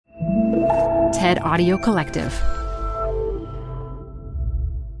TED Audio Collective.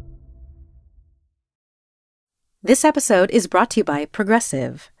 This episode is brought to you by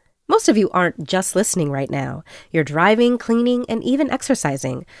Progressive. Most of you aren't just listening right now. You're driving, cleaning, and even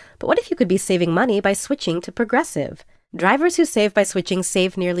exercising. But what if you could be saving money by switching to Progressive? Drivers who save by switching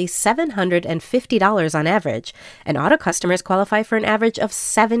save nearly $750 on average, and auto customers qualify for an average of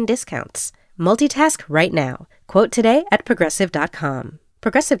 7 discounts. Multitask right now. Quote today at Progressive.com.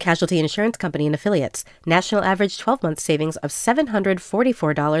 Progressive Casualty Insurance Company and Affiliates. National average 12-month savings of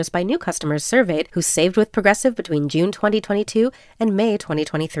 $744 by new customers surveyed who saved with Progressive between June 2022 and May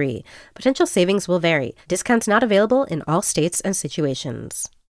 2023. Potential savings will vary. Discounts not available in all states and situations.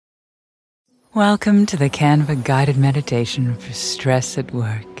 Welcome to the Canva guided meditation for stress at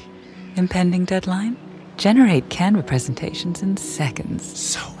work. Impending deadline? Generate Canva presentations in seconds.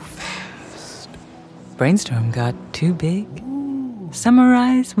 So fast. Brainstorm got too big?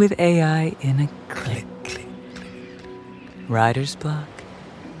 Summarize with AI in a click. Writer's block?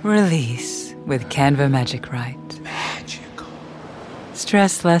 Release with Canva Magic Write. Magical.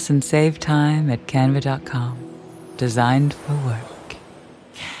 Stress less and save time at canva.com. Designed for work.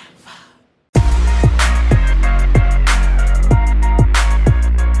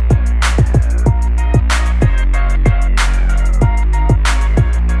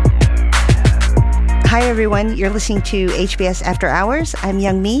 Hi, everyone. You're listening to HBS After Hours. I'm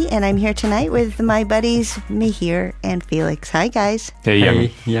Young Mi, and I'm here tonight with my buddies Mihir and Felix. Hi, guys.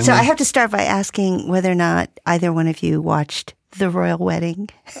 Hey, Young. So I have to start by asking whether or not either one of you watched The Royal Wedding.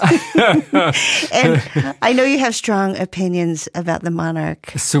 And I know you have strong opinions about the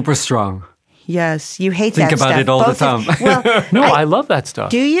monarch. Super strong. Yes, you hate Think that stuff. about it all the time. Well, No, I love that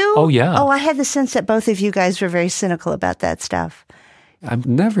stuff. do you? Oh, yeah. Oh, I had the sense that both of you guys were very cynical about that stuff. I'm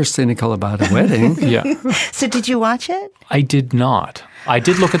never cynical about a wedding. Yeah. So did you watch it? I did not. I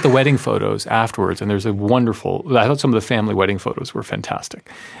did look at the wedding photos afterwards, and there's a wonderful, I thought some of the family wedding photos were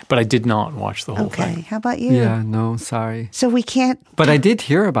fantastic, but I did not watch the whole Okay. thing. How about you? Yeah, no, sorry. So we can't. But I did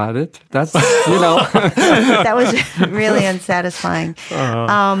hear about it. That's, That was really unsatisfying.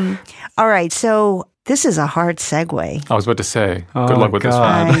 All right. So this is a hard segue. I was about to say, Oh, good luck with this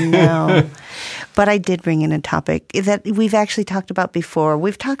God. one. I know. But I did bring in a topic that we've actually talked about before.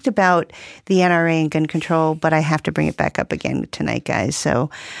 We've talked about the NRA and gun control, but I have to bring it back up again tonight, guys. So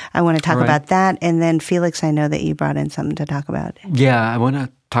I want to talk Right. about that. And then, Felix, I know that you brought in something to talk about. yeah, I want to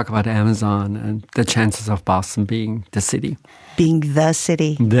talk about Amazon and the chances of Boston being the city. Being the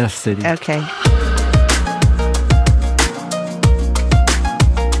city. The city. Okay.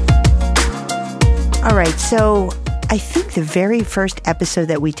 All right. So I think the very first episode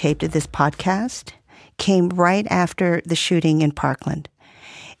that we taped of this podcast came right after the shooting in Parkland.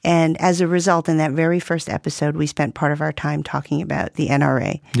 And as a result, in that very first episode, we spent part of our time talking about the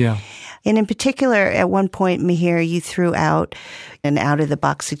NRA. Yeah. And in particular, at one point, Mihir, you threw out an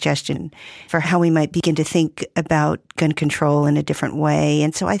out-of-the-box suggestion for how we might begin to think about gun control in a different way.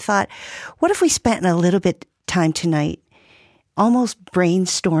 And so I thought, what if we spent a little bit time tonight almost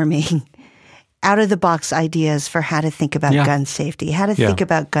brainstorming out-of-the-box ideas for how to think about gun safety, how to think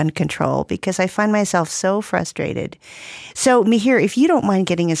about gun control, because I find myself so frustrated. So, Mihir, if you don't mind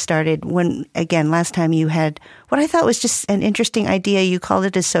getting us started, when, again, last time you had what I thought was just an interesting idea. You called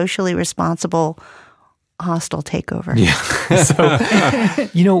it a socially responsible hostile takeover. Yeah.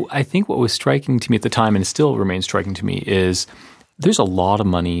 So, I think what was striking to me at the time, and still remains striking to me, is there's a lot of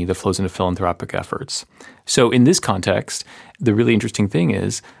money that flows into philanthropic efforts. So in this context, the really interesting thing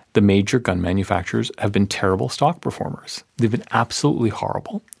is the major gun manufacturers have been terrible stock performers. They've been absolutely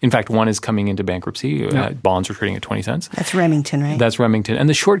horrible. In fact, one is coming into bankruptcy. Bonds are trading at 20 cents. That's Remington, right? That's Remington. And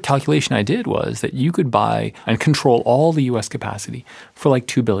the short calculation I did was that you could buy and control all the U.S. capacity for like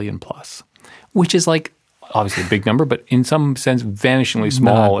 $2 billion plus, which is like obviously a big number, but in some sense vanishingly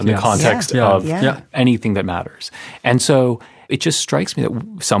small in the context of anything that matters. And so it just strikes me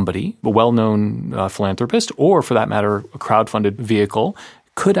that somebody, a well-known philanthropist, or for that matter, a crowd-funded vehicle,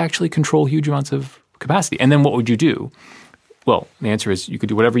 could actually control huge amounts of capacity. And then what would you do? Well, the answer is you could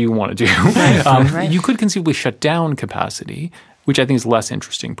do whatever you want to do. Right. You could conceivably shut down capacity, which I think is less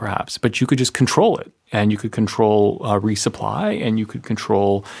interesting perhaps, but you could just control it. And you could control resupply, and you could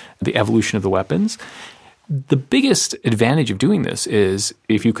control the evolution of the weapons. The biggest advantage of doing this is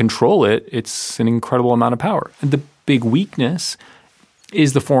if you control it, it's an incredible amount of power. And the big weakness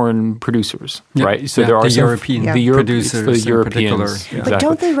is the foreign producers, Yeah. right? So Yeah, there are the some, European it's producers the in particular. Europeans. Yeah. Exactly. But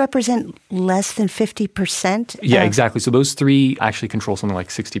don't they represent less than 50%? Yeah, of- exactly. So those three actually control something like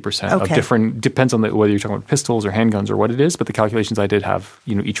 60% of Okay. different, depends on whether you're talking about pistols or handguns or what it is, but the calculations I did have,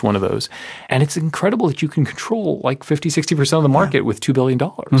 each one of those. And it's incredible that you can control like 50, 60% of the market with $2 billion.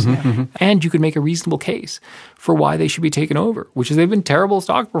 And you could make a reasonable case for why they should be taken over, which is they've been terrible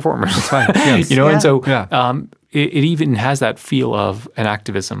stock performers. That's right. Yes. And so Yeah. it even has that feel of an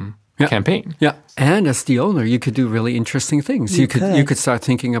activism campaign. Yeah, and as the owner, you could do really interesting things. You could start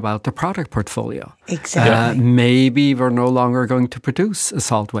thinking about the product portfolio. Exactly. Maybe we're no longer going to produce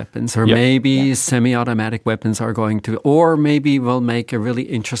assault weapons, or maybe semi-automatic weapons are going to, or maybe we'll make a really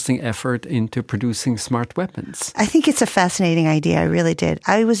interesting effort into producing smart weapons. I think it's a fascinating idea. I really did.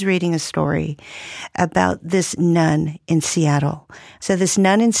 I was reading a story about this nun in Seattle. So this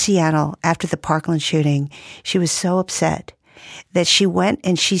nun in Seattle, after the Parkland shooting, she was so upset that she went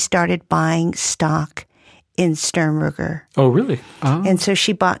and she started buying stock in Sturm Ruger. Oh, really? And so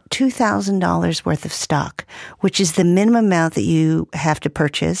she bought $2,000 worth of stock, which is the minimum amount that you have to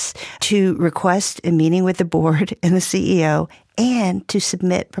purchase to request a meeting with the board and the CEO and to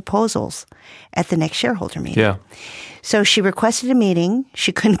submit proposals at the next shareholder meeting. Yeah. So she requested a meeting.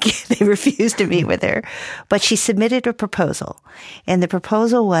 She couldn't they refused to meet with her, but she submitted a proposal. And the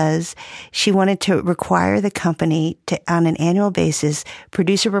proposal was she wanted to require the company to, on an annual basis,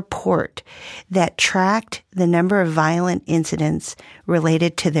 produce a report that tracked the number of violent incidents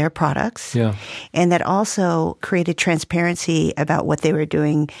related to their products. Yeah. And that also created transparency about what they were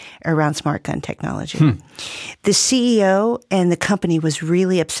doing around smart gun technology. The CEO and the company was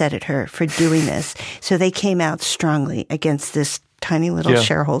really upset at her for doing this. So they came out strongly against this tiny little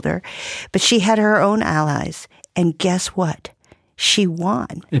shareholder. But she had her own allies. And guess what? She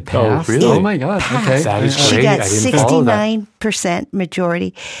won. It passed? really? Oh my God. Okay. That is She great. got I didn't follow that. 69%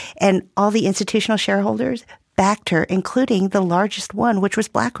 majority. And all the institutional shareholders backed her, including the largest one, which was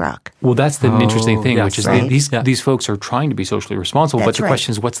BlackRock. Well, that's the interesting thing, yes, which is right. these folks are trying to be socially responsible, but That's the right.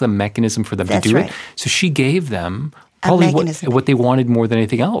 question is, what's the mechanism for them That's to do right. it? So she gave them probably mechanism. what they wanted more than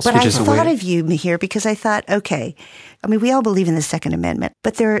anything else, But which I is a thought way. of you, Mihir, because I thought, okay, I mean, we all believe in the Second Amendment,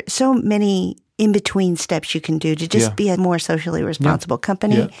 but there are so many in-between steps you can do to just be a more socially responsible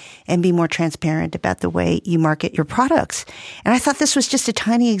company and be more transparent about the way you market your products. And I thought this was just a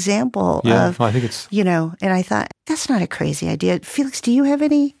tiny example of, I think it's and I thought, that's not a crazy idea. Felix, do you have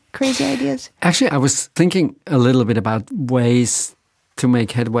any crazy ideas? Actually, I was thinking a little bit about ways to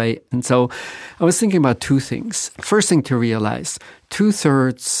make headway. And so I was thinking about two things. First thing to realize,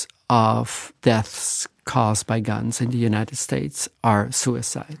 2/3 of deaths caused by guns in the United States are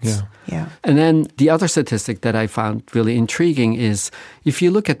suicides. Yeah. And then the other statistic that I found really intriguing is if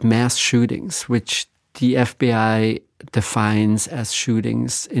you look at mass shootings, which the FBI defines as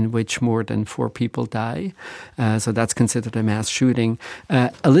shootings in which more than 4 people die, so that's considered a mass shooting,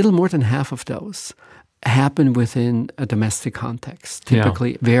 a little more than half of those happen within a domestic context,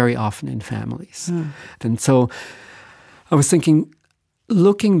 typically very often in families. And so I was thinking,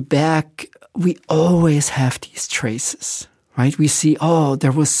 looking back, we always have these traces, right? We see,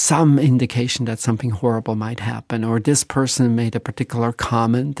 there was some indication that something horrible might happen, or this person made a particular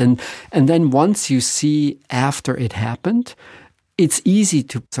comment. And then once you see after it happened, it's easy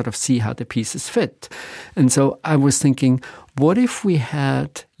to sort of see how the pieces fit. And so I was thinking, what if we had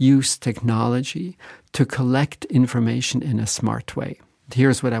used technology to collect information in a smart way?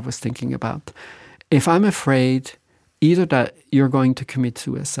 Here's what I was thinking about. If I'm afraid either that you're going to commit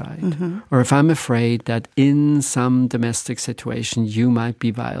suicide, or if I'm afraid that in some domestic situation you might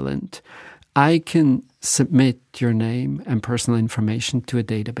be violent, I can submit your name and personal information to a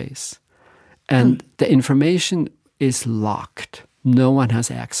database. And the information is locked. No one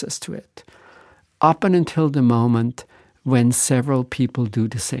has access to it. Up and until the moment when several people do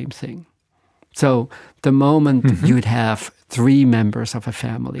the same thing. So the moment you'd have 3 members of a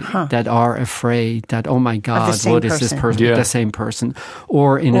family that are afraid that, oh my God, what is this person? The same person.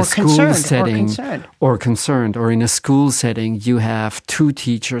 Or in a school setting. Or concerned. Or in a school setting, you have 2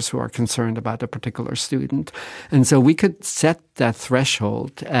 teachers who are concerned about a particular student. And so we could set that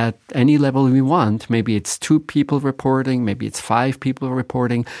threshold at any level we want. Maybe it's 2 people reporting. Maybe it's 5 people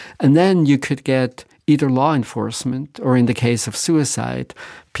reporting. And then you could get either law enforcement or, in the case of suicide,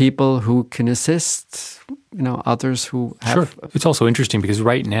 people who can assist, others who have. Sure. It's also interesting because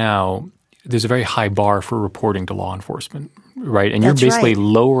right now there's a very high bar for reporting to law enforcement, right? And you're basically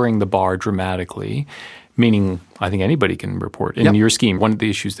lowering the bar dramatically, meaning I think anybody can report. In your scheme, one of the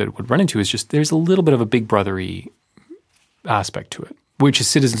issues that it would run into is just there's a little bit of a big brother-y aspect to it, which is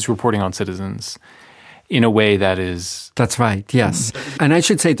citizens reporting on citizens. in a way that is... That's right, yes. And I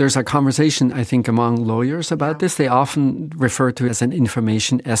should say there's a conversation, I think, among lawyers about this. They often refer to it as an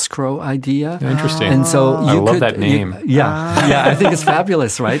information escrow idea. Interesting. And so I love that name. Yeah, I think it's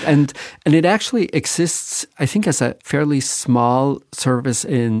fabulous, right? And it actually exists, I think, as a fairly small service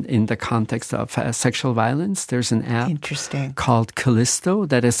in the context of sexual violence. There's an app called Callisto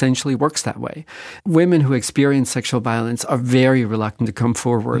that essentially works that way. Women who experience sexual violence are very reluctant to come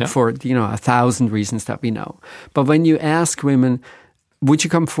forward for, 1,000 reasons that we know. But when you ask women, would you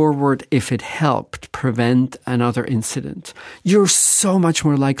come forward if it helped prevent another incident? You're so much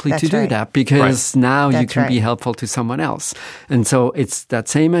more likely to do that because now you can be helpful to someone else. And so it's that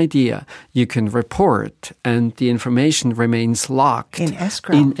same idea. You can report and the information remains locked in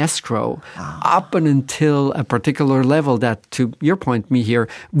escrow up and until a particular level that, to your point, Mihir,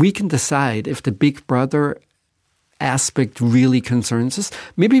 we can decide if the big brother aspect really concerns us.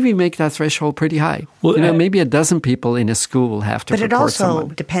 Maybe we make that threshold pretty high. Well, maybe a dozen people in a school have to report someone. But it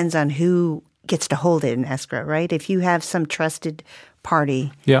also depends on who gets to hold it in escrow, right? If you have some trusted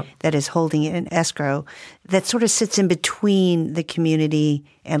party that is holding it in escrow, that sort of sits in between the community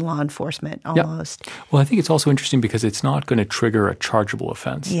and law enforcement almost. Well, I think it's also interesting because it's not going to trigger a chargeable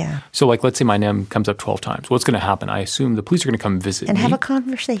offense. Yeah. So like, let's say my name comes up 12 times. What's going to happen? I assume the police are going to come visit and me. have a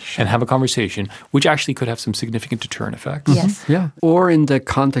conversation. Which actually could have some significant deterrent effects. Yes. Yeah. Or in the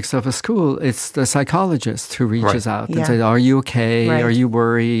context of a school, it's the psychologist who reaches out and says, are you okay? Right. Are you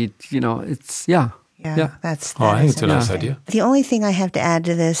worried? It's, Yeah, that's I think it's a nice idea. The only thing I have to add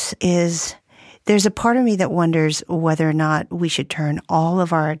to this is there's a part of me that wonders whether or not we should turn all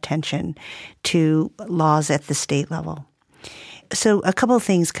of our attention to laws at the state level. So a couple of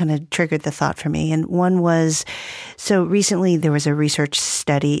things kind of triggered the thought for me. And one was, so recently there was a research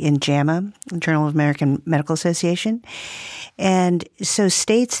study in JAMA, Journal of American Medical Association. And so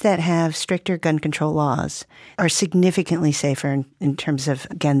states that have stricter gun control laws are significantly safer in terms of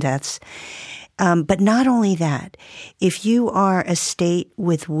gun deaths. But not only that, if you are a state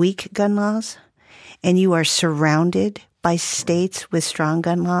with weak gun laws and you are surrounded by states with strong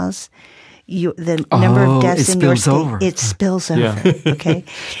gun laws, the number of deaths in your state, it spills over. Yeah. Okay.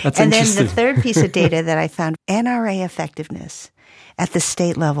 That's and then interesting. the third piece of data that I found, NRA effectiveness at the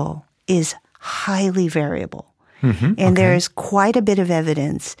state level is highly variable. And there is quite a bit of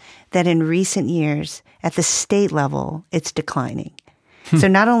evidence that in recent years at the state level, it's declining. So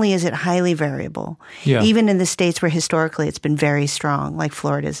not only is it highly variable, even in the states where historically it's been very strong, like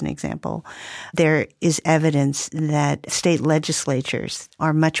Florida is an example, there is evidence that state legislatures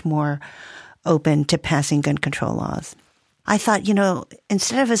are much more open to passing gun control laws. I thought,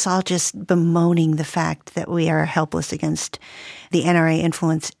 instead of us all just bemoaning the fact that we are helpless against the NRA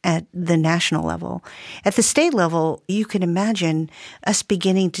influence at the national level, at the state level, you can imagine us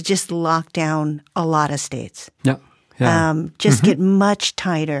beginning to just lock down a lot of states. Yeah. Get much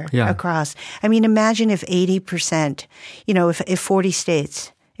tighter across. I mean, imagine if 80%, if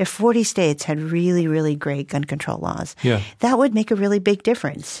 40 states had really, really great gun control laws, that would make a really big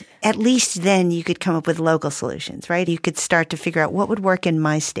difference. At least then you could come up with local solutions, right? You could start to figure out what would work in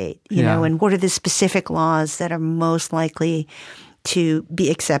my state, and what are the specific laws that are most likely to be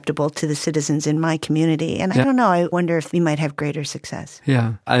acceptable to the citizens in my community. And I don't know, I wonder if we might have greater success.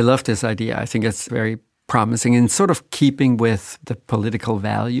 Yeah, I love this idea. I think it's very promising and sort of keeping with the political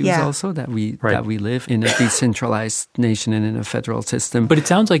values also that we live in a decentralized nation and in a federal system. But it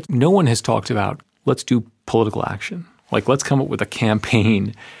sounds like no one has talked about let's do political action. Like let's come up with a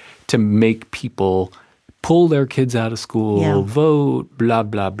campaign to make people pull their kids out of school, vote, blah,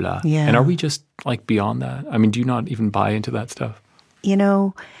 blah, blah. Yeah. And are we just like beyond that? I mean, do you not even buy into that stuff?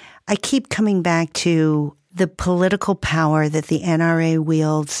 I keep coming back to the political power that the NRA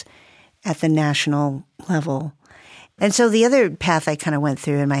wields at the national level. And so the other path I kind of went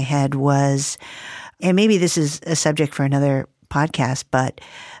through in my head was, and maybe this is a subject for another podcast, but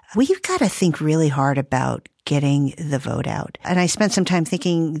we've got to think really hard about getting the vote out. And I spent some time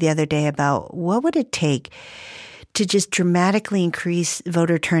thinking the other day about what would it take to just dramatically increase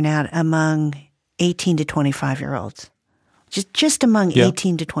voter turnout among 18 to 25-year-olds. Just among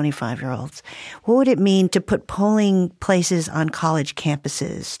 18 to 25-year-olds. What would it mean to put polling places on college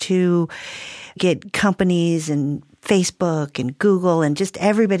campuses, to get companies and Facebook and Google and just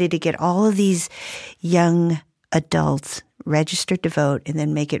everybody to get all of these young adults registered to vote and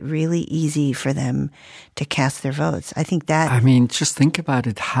then make it really easy for them to cast their votes? I think that... I mean, just think about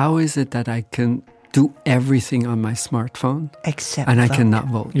it. How is it that I can do everything on my smartphone except and vote. I cannot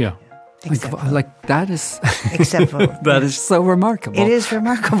vote? Yeah. Except vote. Like that is Except vote. that is so remarkable. It is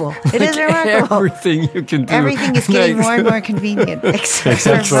remarkable. It is Like remarkable. Everything you can do. Everything is getting Like- more and more convenient, except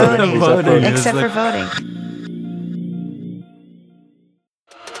Except for for voting. voting. Except It's for voting.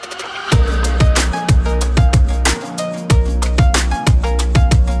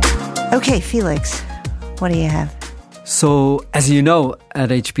 Okay, Felix, what do you have? So, as you know, at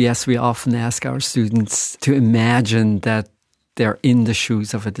HBS, we often ask our students to imagine that they're in the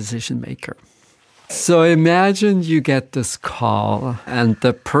shoes of a decision maker. So imagine you get this call, and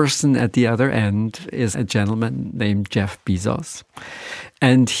the person at the other end is a gentleman named Jeff Bezos.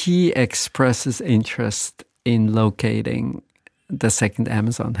 And he expresses interest in locating the second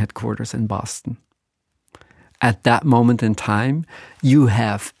Amazon headquarters in Boston. At that moment in time, you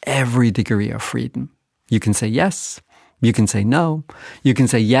have every degree of freedom. You can say yes, you can say no, you can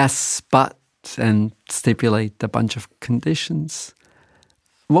say yes, but, and stipulate a bunch of conditions.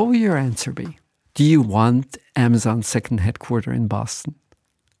 What will your answer be? Do you want Amazon's second headquarters in Boston?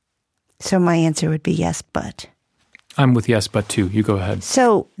 So my answer would be yes, but. I'm with yes, but too. You go ahead.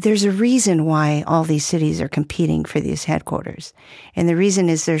 So there's a reason why all these cities are competing for these headquarters. And the reason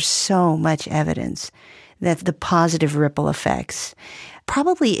is there's so much evidence that the positive ripple effects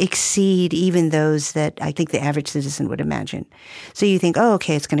probably exceed even those that I think the average citizen would imagine. So you think, oh,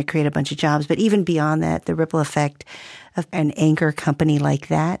 okay, it's going to create a bunch of jobs. But even beyond that, the ripple effect of an anchor company like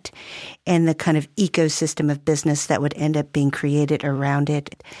that and the kind of ecosystem of business that would end up being created around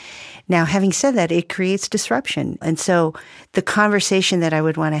it. Now, having said that, it creates disruption. And so the conversation that I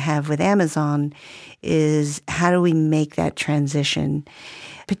would want to have with Amazon is how do we make that transition,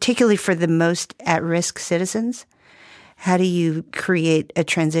 particularly for the most at-risk citizens? How do you create a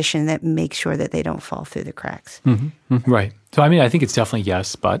transition that makes sure that they don't fall through the cracks? Mm-hmm. Right. So, I mean, I think it's definitely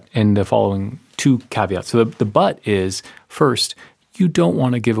yes, but, and the following two caveats. So the but is, first, you don't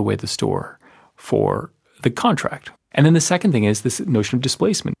want to give away the store for the contract. And then the second thing is this notion of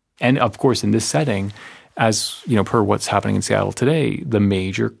displacement. And of course, in this setting, as you know, per what's happening in Seattle today, the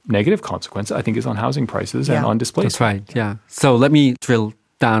major negative consequence, I think, is on housing prices and on displacement. That's right, yeah. So let me drill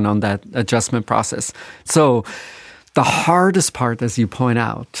down on that adjustment process. So the hardest part, as you point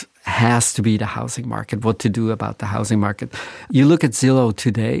out, has to be the housing market, what to do about the housing market. You look at Zillow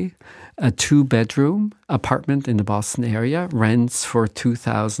today, a 2-bedroom apartment in the Boston area rents for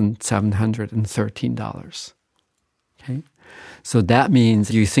 $2,713. Okay? So that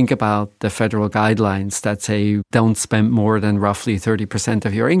means you think about the federal guidelines that say don't spend more than roughly 30%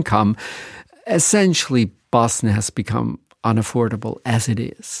 of your income. Essentially, Boston has become unaffordable as it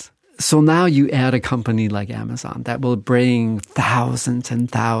is. So now you add a company like Amazon that will bring thousands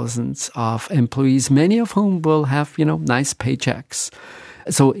and thousands of employees, many of whom will have, nice paychecks.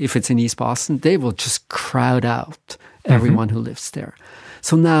 So if it's in East Boston, they will just crowd out everyone who lives there.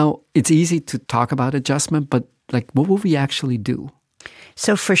 So now it's easy to talk about adjustment, but what will we actually do?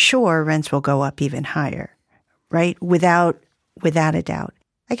 So for sure, rents will go up even higher, right? Without a doubt.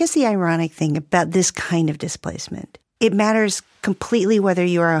 I guess the ironic thing about this kind of displacement, it matters completely whether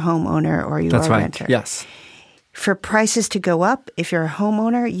you are a homeowner or you are a renter. Yes. For prices to go up, if you're a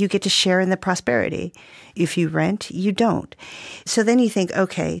homeowner, you get to share in the prosperity. If you rent, you don't. So then you think,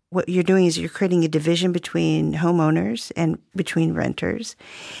 okay, what you're doing is you're creating a division between homeowners and between renters.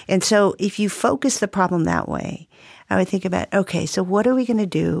 And so if you focus the problem that way, I would think about, okay, so what are we going to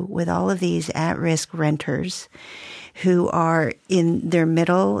do with all of these at-risk renters who are in their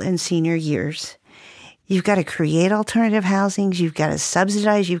middle and senior years? You've got to create alternative housings. You've got to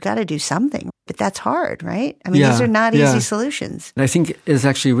subsidize. You've got to do something. But that's hard, right? I mean, these are not easy solutions. I think it's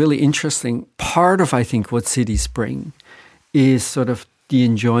actually really interesting. Part of, I think, what cities bring is sort of the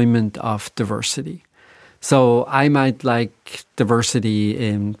enjoyment of diversity. So I might like diversity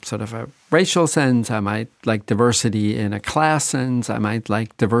in sort of a racial sense. I might like diversity in a class sense. I might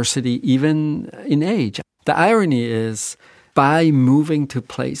like diversity even in age. The irony is by moving to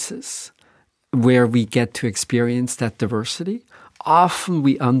places where we get to experience that diversity, often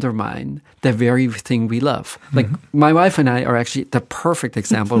we undermine the very thing we love. Like my wife and I are actually the perfect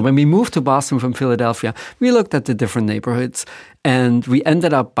example. When we moved to Boston from Philadelphia, we looked at the different neighborhoods and we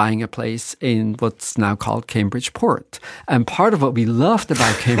ended up buying a place in what's now called Cambridgeport. And part of what we loved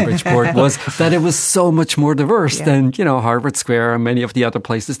about Cambridgeport was that it was so much more diverse than, Harvard Square and many of the other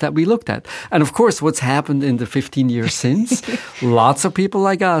places that we looked at. And of course, what's happened in the 15 years since, lots of people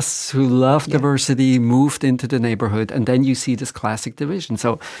like us who love diversity moved into the neighborhood. And then you see this classic division.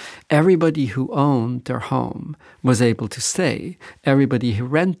 So everybody who owned their home was able to stay. Everybody who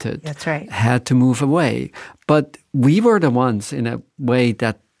rented had to move away. But we were the ones, in a way,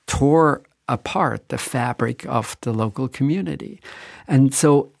 that tore apart the fabric of the local community. And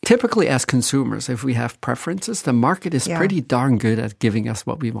so typically as consumers, if we have preferences, the market is pretty darn good at giving us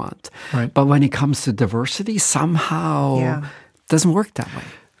what we want. Right. But when it comes to diversity, somehow it doesn't work that way.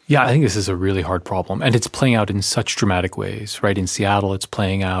 Yeah, I think this is a really hard problem. And it's playing out in such dramatic ways, right? In Seattle, it's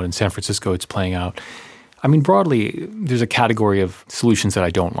playing out. In San Francisco, it's playing out. I mean, broadly, there's a category of solutions that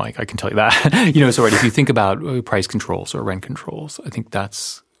I don't like. I can tell you that. So if you think about price controls or rent controls, I think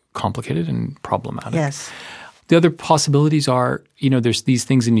that's complicated and problematic. Yes. The other possibilities are, there's these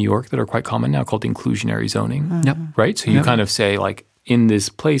things in New York that are quite common now called inclusionary zoning, right? So you kind of say, like, in this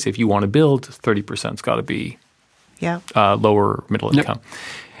place, if you want to build, 30%'s got to be lower middle income.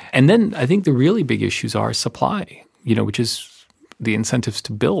 And then I think the really big issues are supply, which is the incentives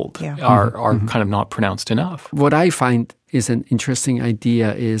to build are kind of not pronounced enough. What I find is an interesting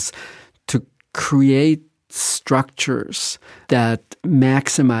idea is to create structures that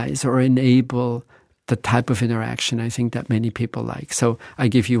maximize or enable the type of interaction I think that many people like. So I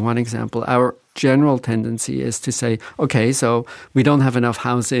give you one example. Our general tendency is to say, okay, so we don't have enough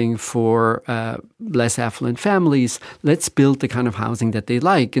housing for less affluent families. Let's build the kind of housing that they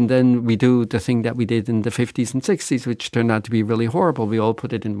like. And then we do the thing that we did in the 50s and 60s, which turned out to be really horrible. We all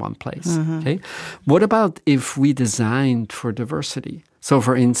put it in one place. Okay. What about if we designed for diversity? So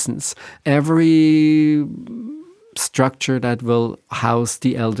for instance, every structure that will house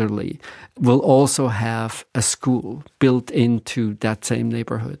the elderly will also have a school built into that same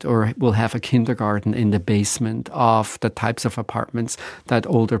neighborhood, or will have a kindergarten in the basement of the types of apartments that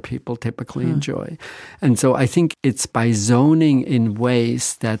older people typically enjoy. And so I think it's by zoning in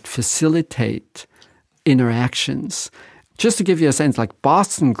ways that facilitate interactions. Just to give you a sense, like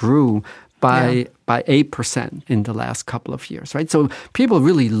Boston grew by 8% in the last couple of years, right? So people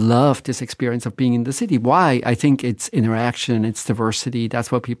really love this experience of being in the city. Why? I think it's interaction, it's diversity.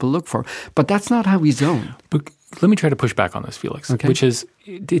 That's what people look for. But that's not how we zone. But let me try to push back on this, Felix, which is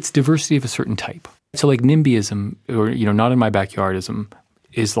it's diversity of a certain type. So like NIMBYism, or not in my backyardism,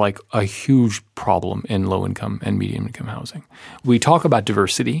 is like a huge problem in low-income and medium-income housing. We talk about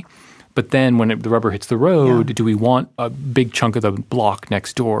diversity, but then when the rubber hits the road, do we want a big chunk of the block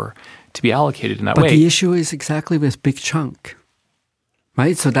next door to be allocated in that way? But the issue is exactly with big chunk,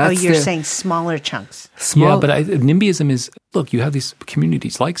 right? So that's you're saying smaller chunks. Yeah, but NIMBYism is, look, you have these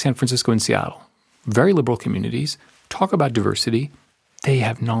communities like San Francisco and Seattle, very liberal communities, talk about diversity. They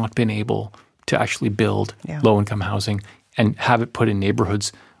have not been able to actually build low-income housing and have it put in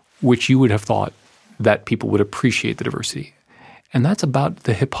neighborhoods which you would have thought that people would appreciate the diversity. And that's about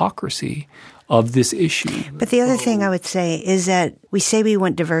the hypocrisy of this issue. But the other thing I would say is that we say we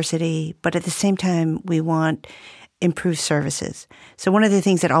want diversity, but at the same time we want improved services. So one of the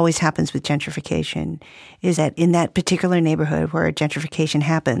things that always happens with gentrification is that in that particular neighborhood where gentrification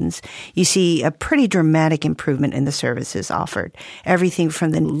happens, you see a pretty dramatic improvement in the services offered. Everything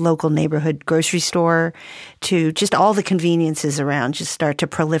from the local neighborhood grocery store to just all the conveniences around just start to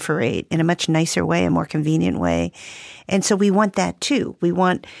proliferate in a much nicer way, a more convenient way. And so we want that too. We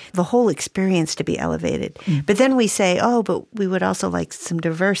want the whole experience to be elevated. But then we say, but we would also like some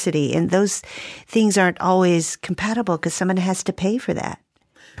diversity. And those things aren't always compatible because someone has to pay for that.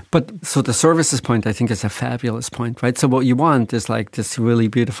 But so the services point, I think, is a fabulous point, right? So what you want is like this really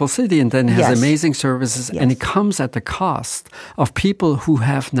beautiful city and then it has amazing services and it comes at the cost of people who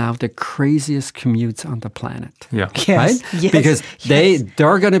have now the craziest commutes on the planet. Yeah. Right? Yes. Because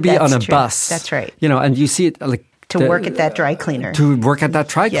they're going to be on a bus. That's right. And you see it like to work at that dry cleaner. To work at that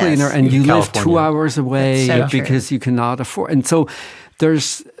dry cleaner and you live 2 hours away because you cannot afford. And so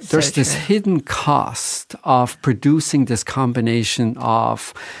there's this hidden cost of producing this combination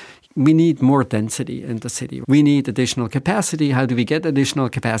of we need more density in the city. We need additional capacity. How do we get additional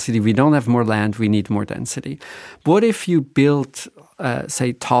capacity? We don't have more land. We need more density. What if you built,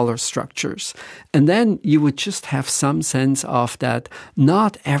 say, taller structures? And then you would just have some sense of that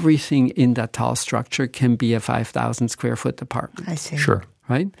not everything in that tall structure can be a 5,000 square foot apartment. I see. Sure.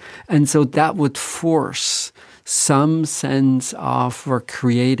 Right? And so that would force some sense of we're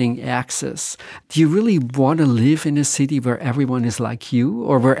creating access. Do you really want to live in a city where everyone is like you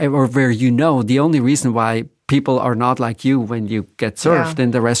or where the only reason why people are not like you when you get served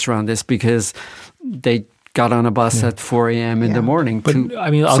in the restaurant is because they got on a bus at 4 a.m. in the morning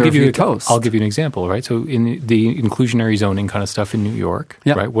I'll give you toast. I'll give you an example, right? So in the inclusionary zoning kind of stuff in New York,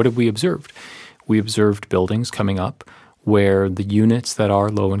 right? What have we observed? We observed buildings coming up where the units that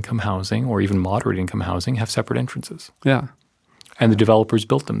are low-income housing or even moderate-income housing have separate entrances. Yeah. And the developers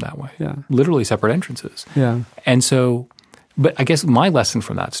built them that way. Yeah. Literally separate entrances. Yeah. And so, but I guess my lesson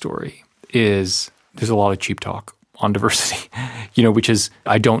from that story is there's a lot of cheap talk on diversity, which is,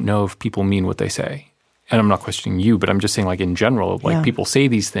 I don't know if people mean what they say. And I'm not questioning you, but I'm just saying, like, in general, like, people say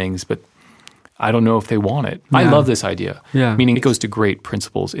these things, but I don't know if they want it. Yeah. I love this idea, meaning it goes to great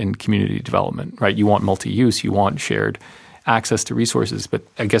principles in community development, right? You want multi-use, you want shared access to resources. But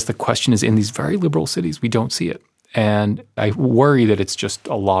I guess the question is, in these very liberal cities, we don't see it. And I worry that it's just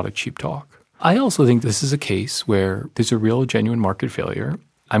a lot of cheap talk. I also think this is a case where there's a real genuine market failure.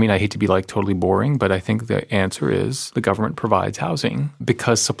 I mean, I hate to be like totally boring, but I think the answer is the government provides housing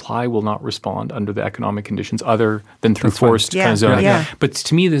because supply will not respond under the economic conditions other than through forced kind of zoning. Yeah. But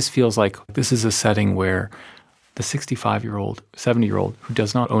to me, this feels like this is a setting where the 65-year-old, 70-year-old who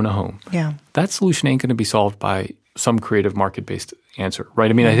does not own a home, that solution ain't going to be solved by some creative market-based answer,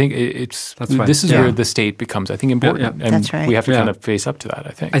 right? I mean, I think this is where the state becomes, I think, important. And that's right. We have to kind of face up to that,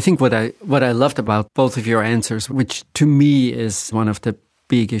 I think. I think what I loved about both of your answers, which to me is one of the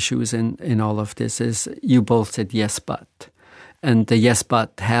big issues in all of this, is you both said yes, but. And the yes,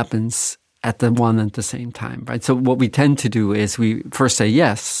 but happens at the one and the same time, right? So what we tend to do is we first say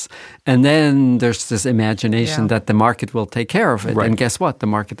yes, and then there's this imagination that the market will take care of it. Right. And guess what? The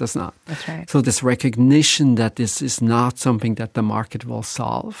market does not. That's right. So this recognition that this is not something that the market will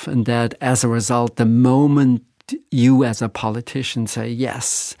solve, and that as a result, the moment you as a politician say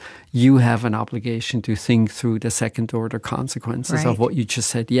yes, you have an obligation to think through the second-order consequences of what you just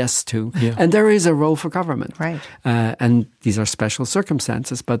said yes to. Yeah. And there is a role for government. Right. And these are special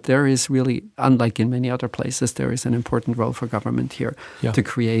circumstances, but there is really, unlike in many other places, there is an important role for government here to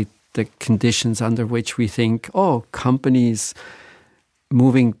create the conditions under which we think, companies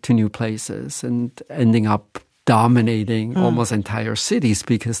moving to new places and ending up dominating almost entire cities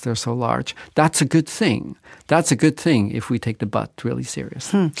because they're so large. That's a good thing. That's a good thing if we take the but really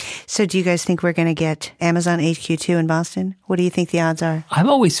seriously. So do you guys think we're going to get Amazon HQ2 in Boston? What do you think the odds are? I've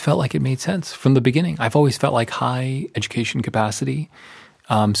always felt like it made sense from the beginning. I've always felt like high education capacity,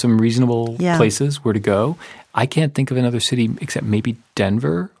 some reasonable places where to go. I can't think of another city except maybe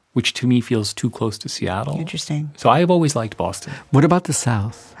Denver, which to me feels too close to Seattle. Interesting. So I have always liked Boston. What about the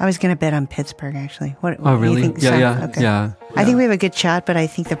South? I was going to bet on Pittsburgh, actually. What really? Do you think? Yeah. I think we have a good shot, but I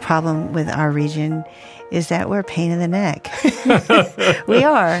think the problem with our region is that we're a pain in the neck. We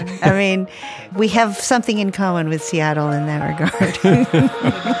are. I mean, we have something in common with Seattle in that regard.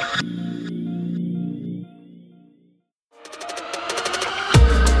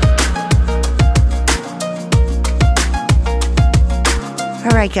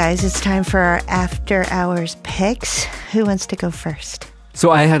 All right, guys, it's time for our after hours picks. Who wants to go first?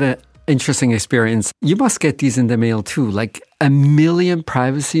 So I had an interesting experience. You must get these in the mail too, like 1 million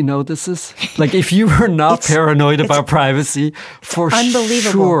privacy notices. Like if you were not paranoid about privacy, for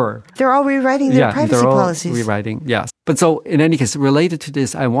unbelievable. Sure. They're all rewriting their privacy policies. Rewriting, yes. But so in any case, related to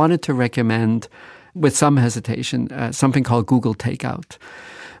this, I wanted to recommend, with some hesitation, something called Google Takeout.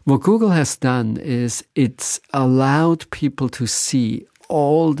 What Google has done is it's allowed people to see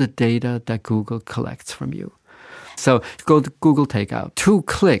all the data that Google collects from you. So go to Google Takeout, 2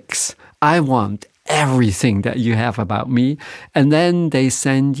 clicks. I want everything that you have about me. And then they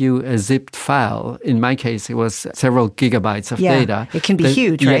send you a zipped file. In my case, it was several gigabytes of data. It can be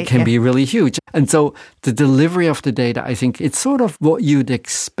huge, right? It can be really huge. And so the delivery of the data, I think it's sort of what you'd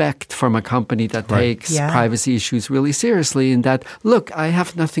expect from a company that takes privacy issues really seriously, in that, look, I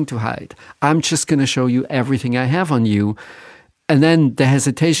have nothing to hide. I'm just going to show you everything I have on you. And then the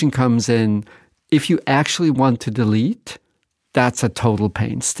hesitation comes in. If you actually want to delete, that's a total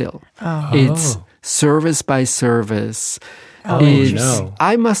pain still. It's service by service.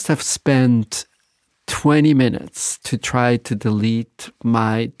 I must have spent 20 minutes to try to delete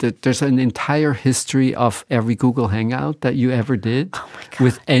there's an entire history of every Google Hangout that you ever did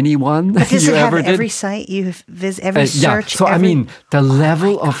with anyone but does you it have ever did. Every site you visit, every search? So I mean, the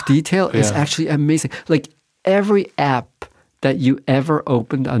level of detail is actually amazing. Like every app that you ever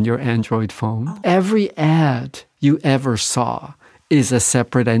opened on your Android phone, every ad you ever saw is a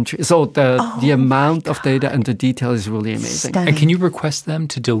separate entry. So the amount of data and the detail is really amazing. Stunning. And can you request them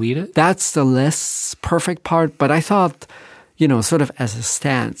to delete it? That's the less perfect part, but I thought, sort of as a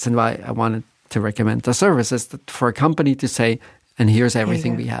stance, and why I wanted to recommend the service is that for a company to say, and here's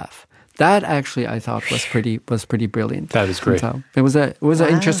everything we have. That actually I thought was pretty brilliant. That is great. So it was an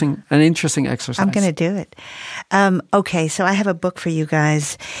interesting exercise. I'm going to do it. Okay, so I have a book for you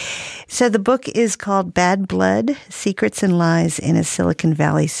guys. So the book is called Bad Blood: Secrets and Lies in a Silicon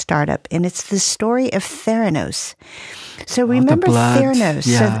Valley Startup, and it's the story of Theranos. So remember Theranos?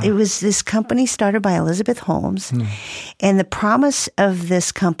 Yeah. So it was this company started by Elizabeth Holmes, and the promise of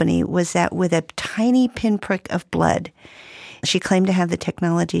this company was that with a tiny pinprick of blood, she claimed to have the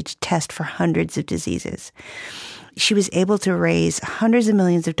technology to test for hundreds of diseases. She was able to raise hundreds of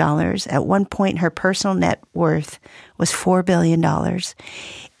millions of dollars. At one point, her personal net worth was $4 billion.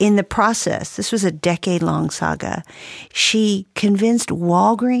 In the process, this was a decade-long saga, she convinced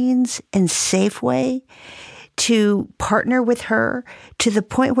Walgreens and Safeway to partner with her to the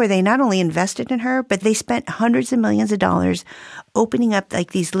point where they not only invested in her, but they spent hundreds of millions of dollars opening up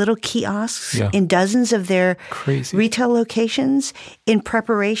like these little kiosks in dozens of their retail locations in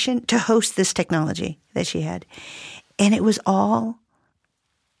preparation to host this technology that she had. And it was all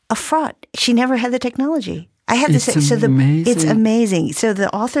a fraud. She never had the technology. I have to say, it's amazing. So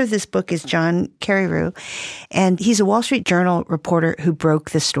the author of this book is John Carreyrou, and he's a Wall Street Journal reporter who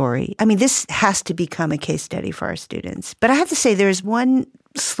broke the story. I mean, this has to become a case study for our students. But I have to say, there's one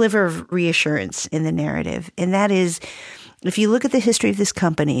sliver of reassurance in the narrative, and that is, if you look at the history of this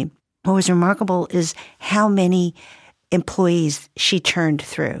company, what was remarkable is how many employees she churned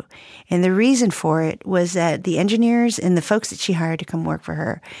through. And the reason for it was that the engineers and the folks that she hired to come work for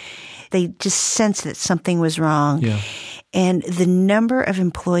her, they just sensed that something was wrong. Yeah. And the number of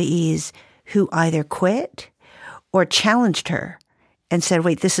employees who either quit or challenged her and said,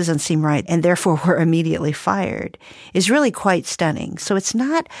 wait, this doesn't seem right, and therefore were immediately fired, is really quite stunning. So it's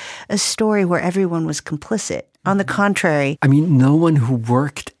not a story where everyone was complicit. On the contrary. I mean, no one who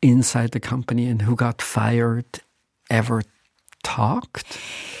worked inside the company and who got fired ever talked?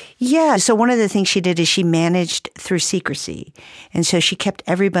 Yeah. So one of the things she did is she managed through secrecy. And so she kept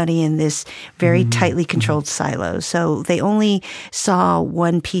everybody in this very tightly controlled silo. So they only saw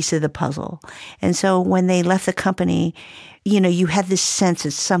one piece of the puzzle. And so when they left the company, you know, you had this sense that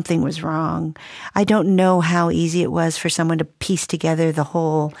something was wrong. I don't know how easy it was for someone to piece together the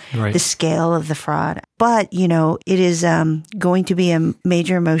whole, the scale of the fraud. But, you know, it is going to be a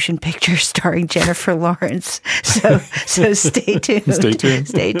major motion picture starring Jennifer Lawrence. So stay tuned. Stay tuned.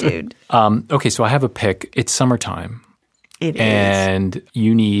 Stay tuned. Okay, so I have a pick. It's summertime. It is. And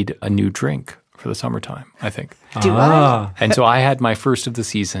you need a new drink for the summertime, I think. Do I? And so I had my first of the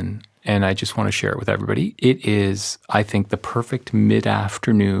season, and I just want to share it with everybody. It is, I think, the perfect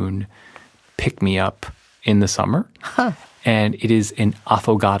mid-afternoon pick-me-up in the summer. Huh. And it is an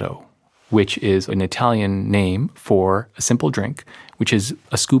affogato, which is an Italian name for a simple drink, which is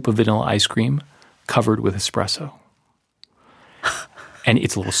a scoop of vanilla ice cream covered with espresso. And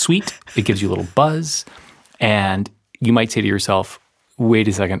it's a little sweet. It gives you a little buzz. And you might say to yourself, wait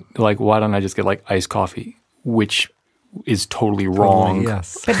a second, like, why don't I just get like iced coffee? Which is totally wrong.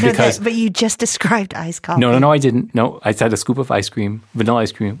 Yes. But you just described iced coffee. No, I didn't. No, I said a scoop of ice cream, vanilla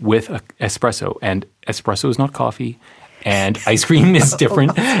ice cream with espresso. And espresso is not coffee. And ice cream is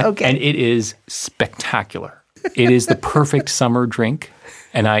different. Okay. And it is spectacular. It is the perfect summer drink.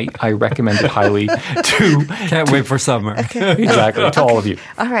 And I recommend it highly to... Can't wait for summer. Okay. Exactly, to all of you.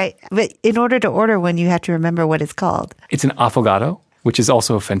 All right. But in order to order one, you have to remember what it's called. It's an affogato, which is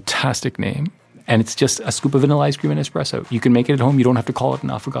also a fantastic name. And it's just a scoop of vanilla ice cream and espresso. You can make it at home. You don't have to call it an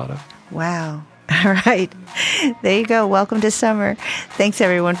affogato. Wow. All right. There you go. Welcome to summer. Thanks,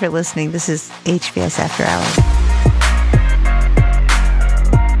 everyone, for listening. This is HBS After Hours.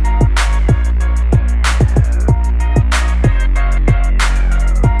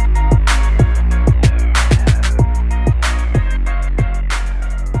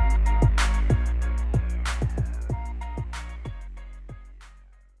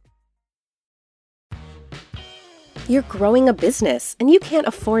 You're growing a business, and you can't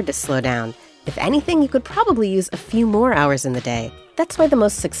afford to slow down. If anything, you could probably use a few more hours in the day. That's why the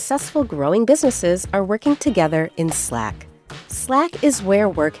most successful growing businesses are working together in Slack. Slack is where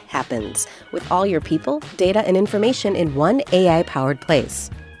work happens, with all your people, data, and information in one AI-powered place.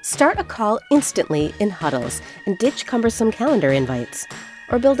 Start a call instantly in huddles and ditch cumbersome calendar invites.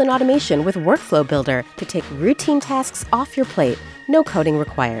 Or build an automation with Workflow Builder to take routine tasks off your plate, no coding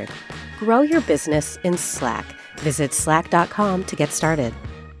required. Grow your business in Slack. Visit slack.com to get started.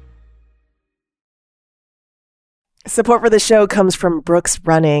 Support for the show comes from Brooks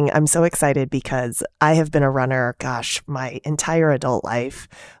Running. I'm so excited because I have been a runner, my entire adult life.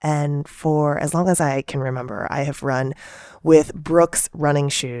 And for as long as I can remember, I have run with Brooks running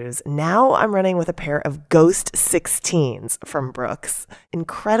shoes. Now I'm running with a pair of Ghost 16s from Brooks.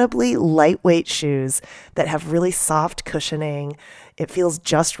 Incredibly lightweight shoes that have really soft cushioning. It feels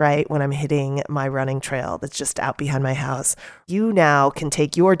just right when I'm hitting my running trail that's just out behind my house. You now can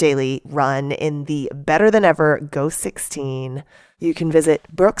take your daily run in the better than ever Ghost 16. You can visit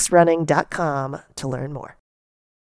brooksrunning.com to learn more.